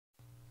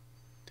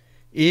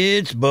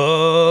It's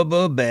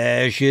Bubba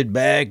Bashit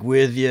back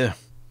with you.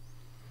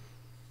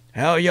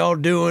 How y'all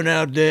doing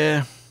out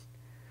there?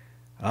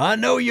 I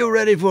know you're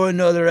ready for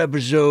another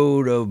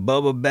episode of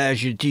Bubba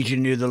Bashit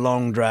teaching you the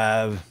long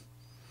drive.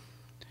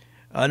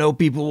 I know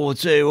people will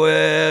say,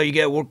 well, you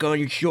got to work on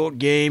your short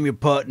game, your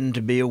putting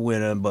to be a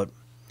winner, but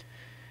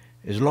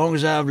as long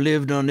as I've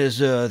lived on this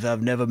earth,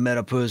 I've never met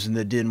a person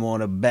that didn't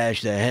want to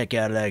bash the heck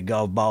out of that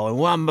golf ball, and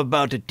well, I'm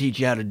about to teach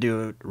you how to do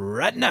it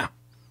right now.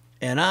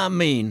 And I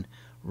mean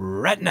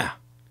right now.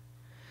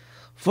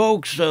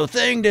 Folks, the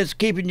thing that's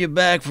keeping you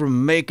back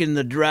from making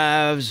the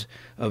drives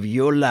of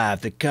your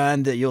life, the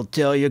kind that you'll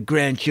tell your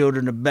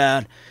grandchildren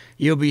about,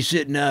 you'll be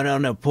sitting out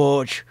on the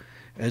porch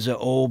as an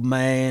old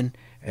man,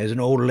 as an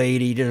old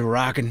lady, just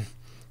rocking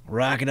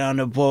on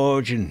the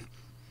porch, and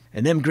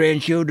them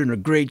grandchildren or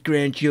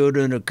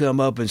great-grandchildren will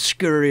come up and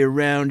scurry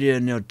around you,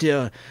 and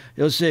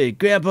they'll say,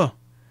 Grandpa,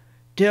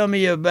 tell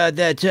me about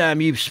that time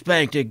you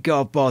spanked a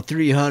golf ball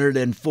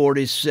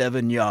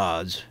 347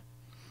 yards.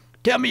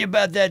 Tell me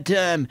about that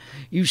time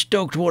you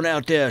stoked one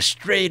out there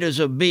straight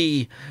as a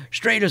beeline,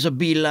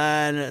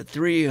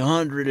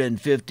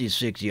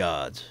 356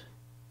 yards.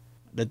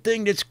 The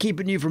thing that's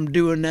keeping you from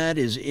doing that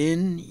is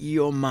in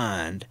your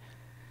mind.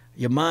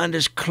 Your mind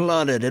is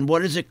cluttered, and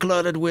what is it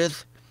cluttered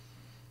with?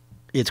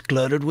 It's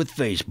cluttered with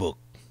Facebook.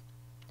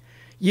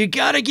 You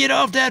got to get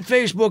off that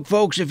Facebook,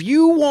 folks. If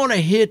you want to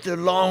hit the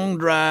long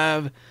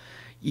drive,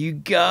 you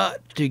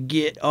got to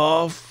get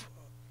off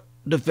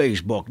the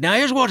Facebook. Now,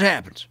 here's what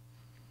happens.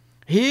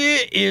 Here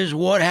is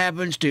what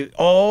happens to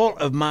all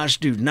of my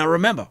students. Now,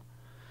 remember,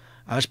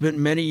 I spent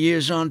many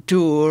years on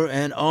tour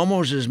and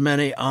almost as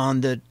many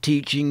on the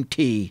teaching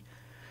tee,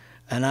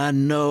 and I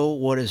know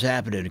what is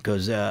happening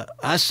because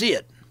I see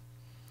it.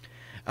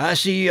 I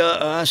see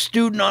a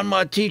student on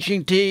my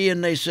teaching tee,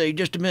 and they say,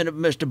 just a minute,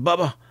 Mr.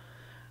 Bubba,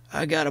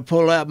 I got to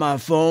pull out my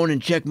phone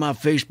and check my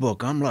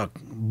Facebook. I'm like,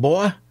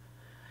 boy,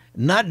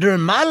 not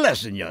during my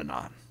lesson, you're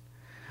not.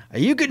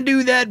 You can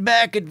do that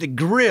back at the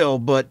grill,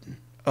 but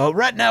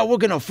right now we're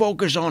going to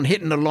focus on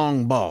hitting the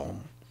long ball.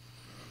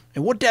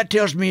 And what that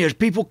tells me is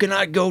people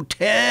cannot go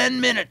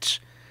 10 minutes,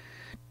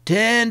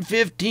 10,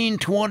 15,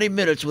 20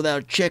 minutes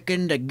without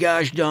checking the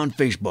gosh darn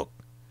Facebook.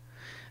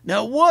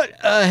 Now, what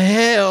the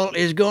hell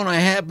is going to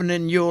happen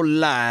in your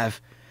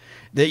life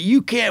that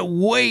you can't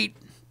wait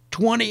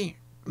 20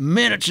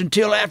 minutes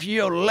until after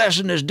your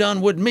lesson is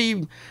done with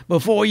me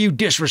before you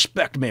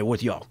disrespect me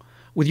with your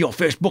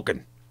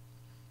Facebooking?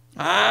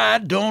 I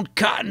don't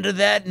cotton to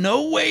that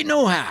no way,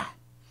 no how.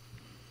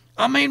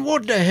 I mean,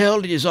 what the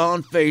hell is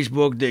on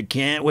Facebook that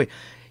can't wait?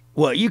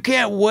 Well, you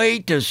can't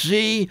wait to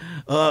see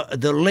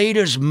the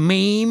latest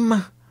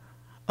meme.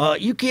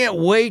 You can't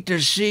wait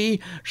to see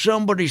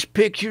somebody's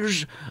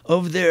pictures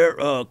of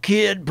their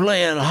kid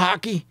playing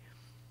hockey.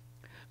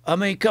 I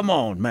mean, come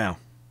on, now.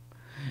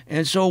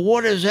 And so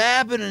what is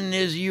happening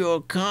is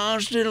you're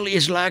constantly,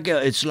 it's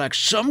like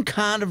some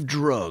kind of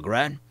drug,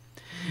 right?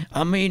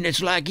 I mean,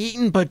 it's like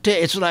eating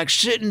it's like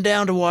sitting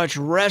down to watch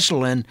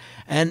wrestling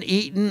and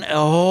eating a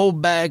whole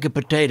bag of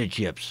potato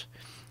chips.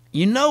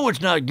 You know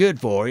it's not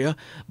good for you,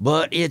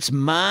 but it's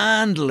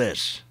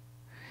mindless.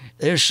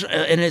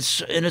 And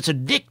it's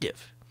addictive.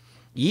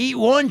 You eat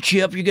one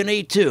chip, you're going to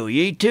eat two.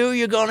 You eat two,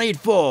 you're going to eat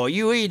four.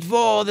 You eat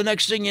four, the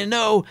next thing you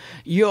know,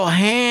 your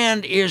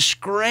hand is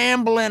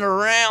scrambling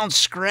around,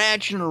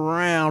 scratching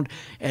around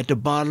at the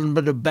bottom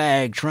of the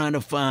bag, trying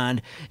to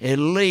find at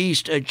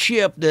least a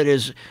chip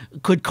that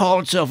could call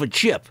itself a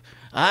chip.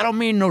 I don't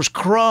mean those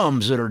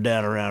crumbs that are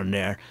down around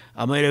there.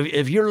 I mean,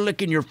 if you're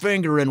licking your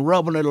finger and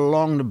rubbing it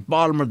along the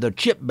bottom of the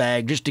chip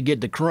bag just to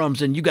get the crumbs,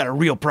 then you got a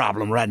real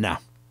problem right now.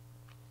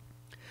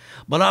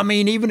 But I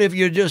mean, even if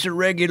you're just a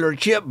regular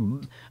chip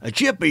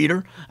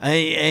eater,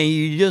 and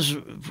you just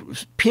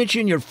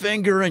pinching your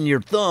finger and your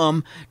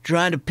thumb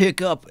trying to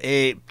pick up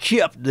a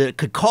chip that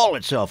could call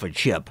itself a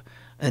chip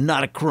and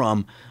not a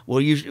crumb, well,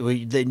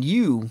 then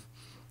you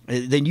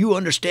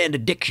understand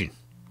addiction.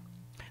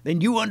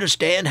 Then you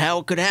understand how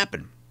it could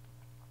happen.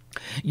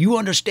 You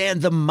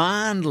understand the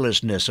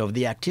mindlessness of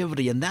the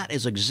activity, and that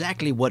is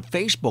exactly what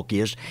Facebook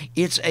is.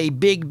 It's a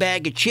big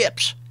bag of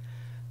chips.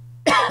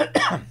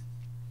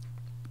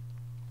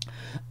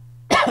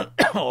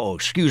 Oh,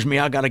 excuse me,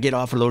 I got to get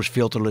off of those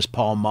filterless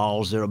Pall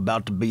Malls. They're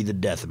about to be the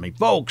death of me.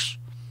 Folks,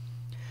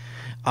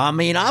 I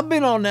mean, I've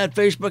been on that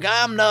Facebook.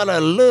 I'm not a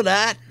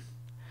Luddite.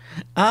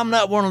 I'm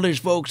not one of these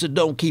folks that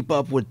don't keep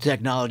up with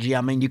technology. I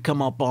mean, you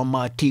come up on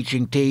my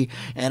teaching tee,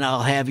 and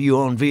I'll have you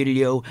on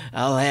video.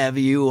 I'll have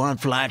you on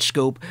Flight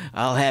Scope.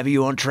 I'll have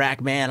you on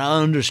TrackMan.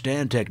 I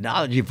understand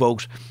technology,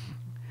 folks.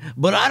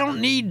 But I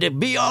don't need to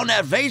be on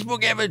that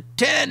Facebook every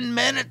 10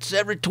 minutes,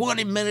 every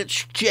 20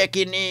 minutes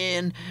checking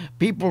in,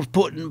 people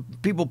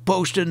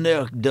posting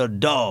their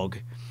dog.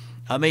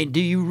 I mean, do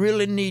you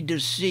really need to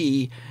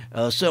see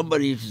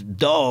somebody's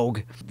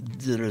dog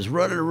that is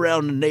running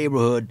around the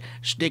neighborhood,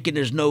 sticking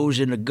his nose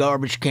in the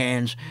garbage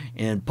cans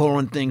and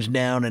pulling things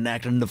down and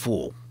acting the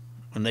fool?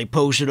 And they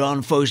post it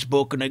on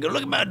Facebook and they go,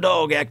 look at my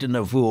dog acting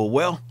the fool.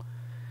 Well,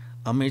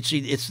 I mean, see,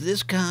 it's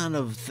this kind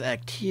of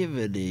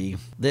activity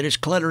that is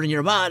cluttering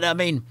your mind. I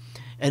mean,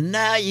 and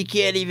now you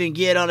can't even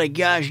get on a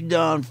gosh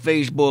darn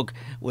Facebook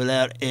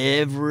without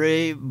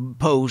every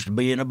post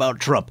being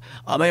about Trump.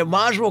 I mean,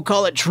 might as well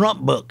call it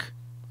Trump book,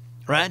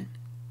 right?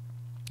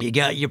 You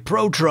got your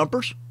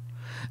pro-Trumpers,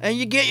 and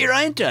you get your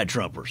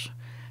anti-Trumpers.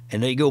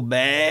 And they go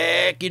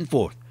back and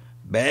forth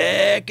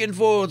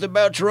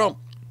about Trump.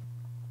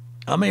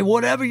 I mean,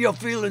 whatever your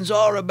feelings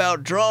are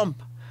about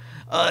Trump,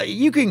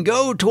 you can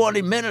go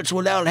 20 minutes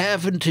without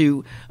having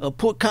to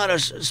put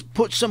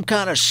some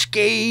kind of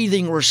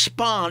scathing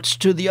response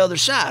to the other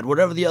side,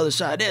 whatever the other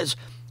side is.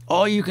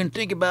 All you can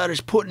think about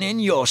is putting in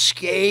your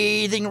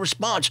scathing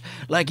response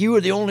like you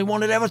were the only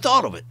one that ever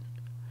thought of it.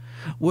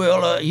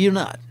 Well, you're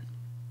not.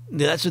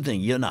 That's the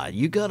thing. You're not.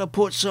 You got to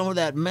put some of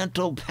that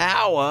mental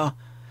power,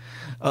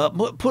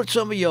 put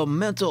some of your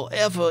mental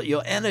effort,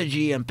 your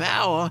energy and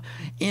power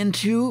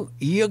into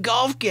your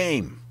golf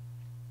game.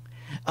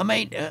 I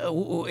mean,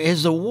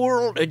 is the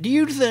world, do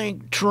you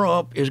think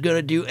Trump is going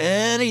to do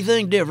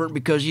anything different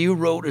because you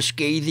wrote a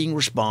scathing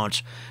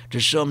response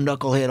to some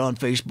knucklehead on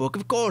Facebook?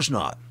 Of course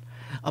not.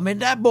 I mean,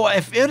 that boy,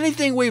 if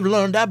anything we've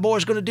learned, that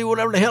boy's going to do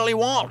whatever the hell he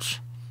wants.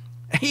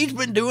 He's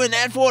been doing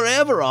that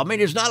forever. I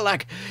mean, it's not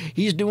like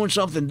he's doing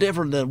something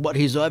different than what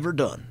he's ever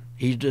done.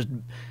 He's just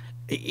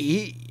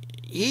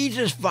he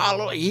just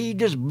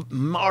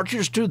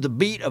marches to the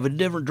beat of a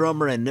different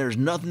drummer, and there's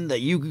nothing that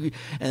you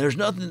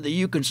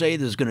can say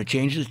that's going to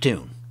change the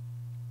tune.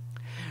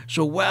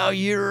 So while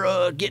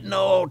you're getting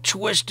all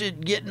twisted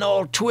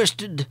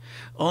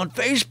on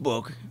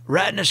Facebook,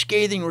 writing a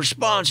scathing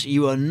response,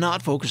 you are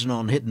not focusing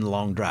on hitting the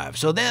long drive.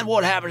 So then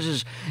what happens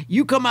is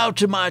you come out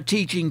to my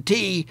teaching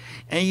tee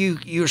and you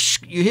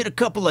hit a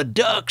couple of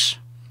ducks.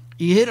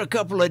 You hit a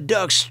couple of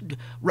ducks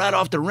right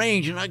off the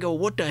range, and I go,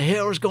 what the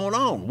hell is going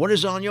on? What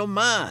is on your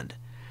mind?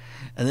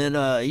 And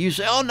then you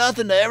say, oh,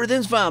 nothing.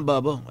 Everything's fine,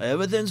 Bubba.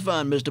 Everything's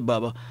fine, Mr.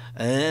 Bubba.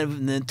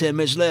 And then 10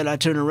 minutes later, I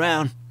turn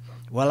around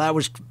while I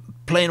was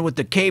playing with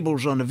the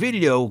cables on the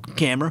video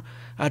camera.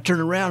 I turn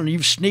around and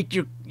you've sneaked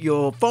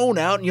your phone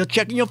out and you're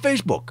checking your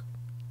Facebook.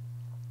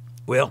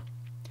 Well,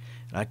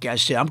 like I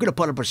said, I'm going to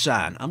put up a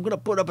sign. I'm going to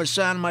put up a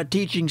sign on my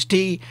teachings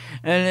tee,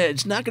 and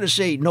it's not going to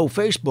say no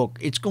Facebook.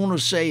 It's going to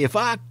say, if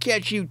I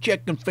catch you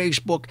checking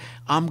Facebook,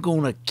 I'm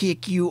going to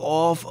kick you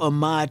off of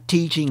my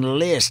teaching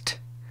list.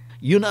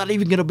 You're not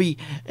even going to be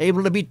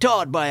able to be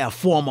taught by a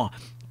former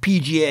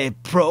PGA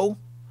pro.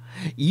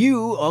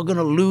 You are going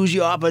to lose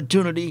your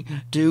opportunity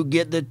to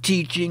get the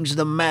teachings,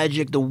 the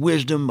magic, the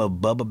wisdom of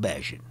Bubba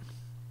Bashit.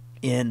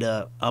 And,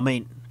 I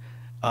mean,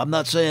 I'm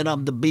not saying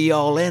I'm the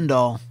be-all,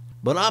 end-all,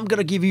 but I'm going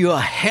to give you a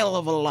hell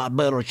of a lot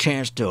better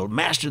chance to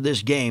master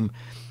this game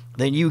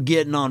than you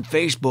getting on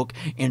Facebook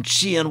and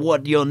seeing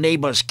what your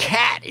neighbor's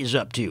cat is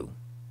up to.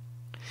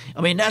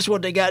 I mean, that's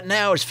what they got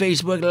now is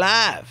Facebook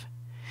Live.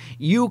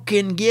 You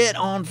can get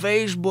on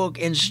Facebook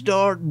and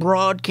start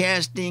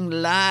broadcasting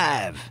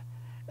live.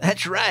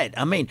 That's right.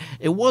 I mean,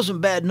 it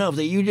wasn't bad enough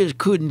that you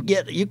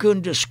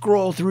couldn't just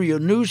scroll through your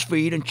news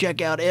feed and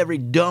check out every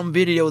dumb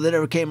video that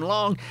ever came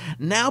along.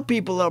 Now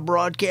people are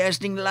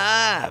broadcasting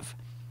live.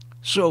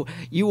 So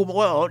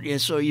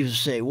you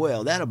say,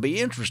 well, that'll be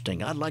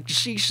interesting. I'd like to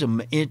see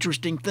some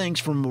interesting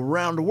things from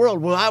around the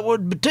world. Well, I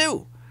would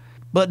too.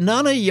 But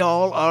none of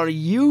y'all are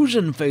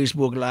using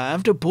Facebook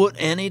Live to put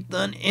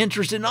anything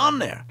interesting on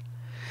there.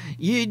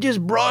 You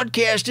just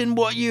broadcasting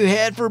what you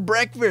had for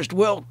breakfast.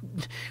 Well,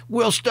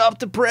 we'll stop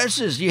the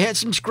presses. You had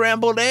some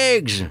scrambled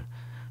eggs.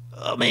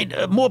 I mean,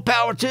 more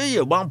power to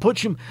you. Why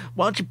don't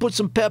you put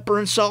some pepper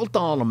and salt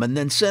on them and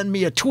then send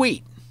me a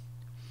tweet?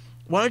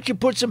 Why don't you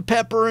put some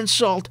pepper and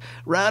salt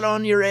right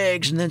on your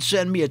eggs and then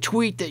send me a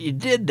tweet that you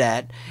did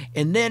that,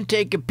 and then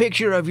take a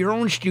picture of your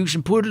orange juice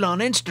and put it on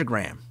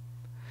Instagram?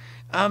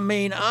 I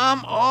mean,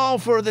 I'm all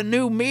for the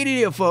new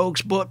media,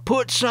 folks, but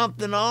put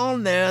something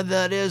on there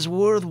that is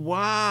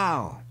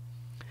worthwhile.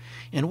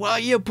 And while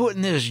you're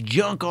putting this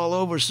junk all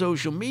over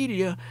social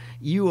media,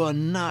 you are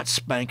not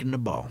spanking the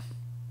ball.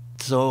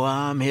 So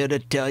I'm here to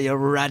tell you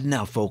right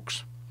now,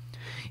 folks,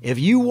 if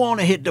you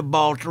want to hit the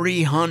ball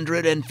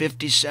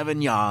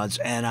 357 yards,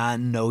 and I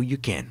know you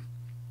can.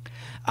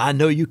 I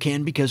know you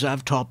can because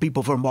I've taught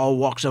people from all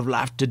walks of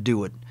life to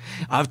do it.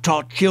 I've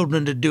taught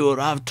children to do it.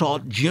 I've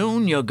taught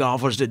junior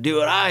golfers to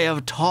do it. I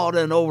have taught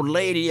an old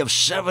lady of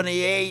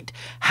 78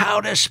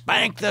 how to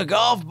spank the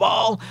golf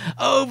ball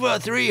over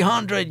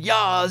 300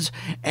 yards,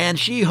 and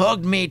she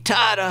hugged me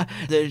tighter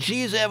than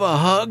she's ever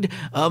hugged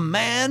a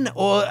man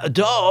or a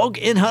dog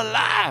in her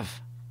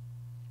life.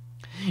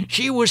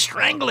 She was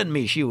strangling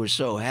me. She was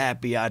so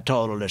happy I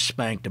taught her to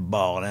spank the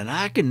ball, and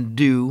I can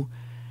do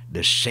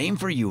the same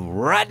for you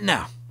right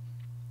now.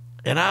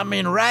 And I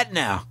mean right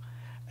now.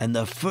 And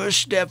the first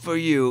step for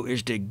you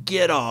is to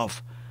get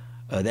off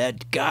of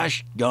that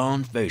gosh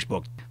darn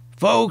Facebook.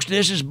 Folks,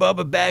 this is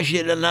Bubba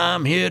Bashit, and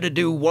I'm here to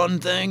do one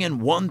thing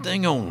and one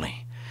thing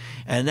only.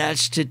 And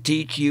that's to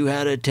teach you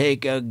how to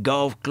take a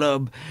golf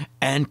club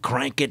and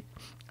crank it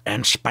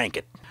and spank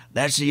it.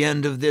 That's the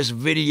end of this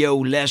video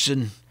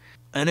lesson.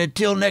 And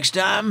until next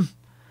time,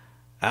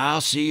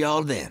 I'll see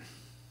y'all then.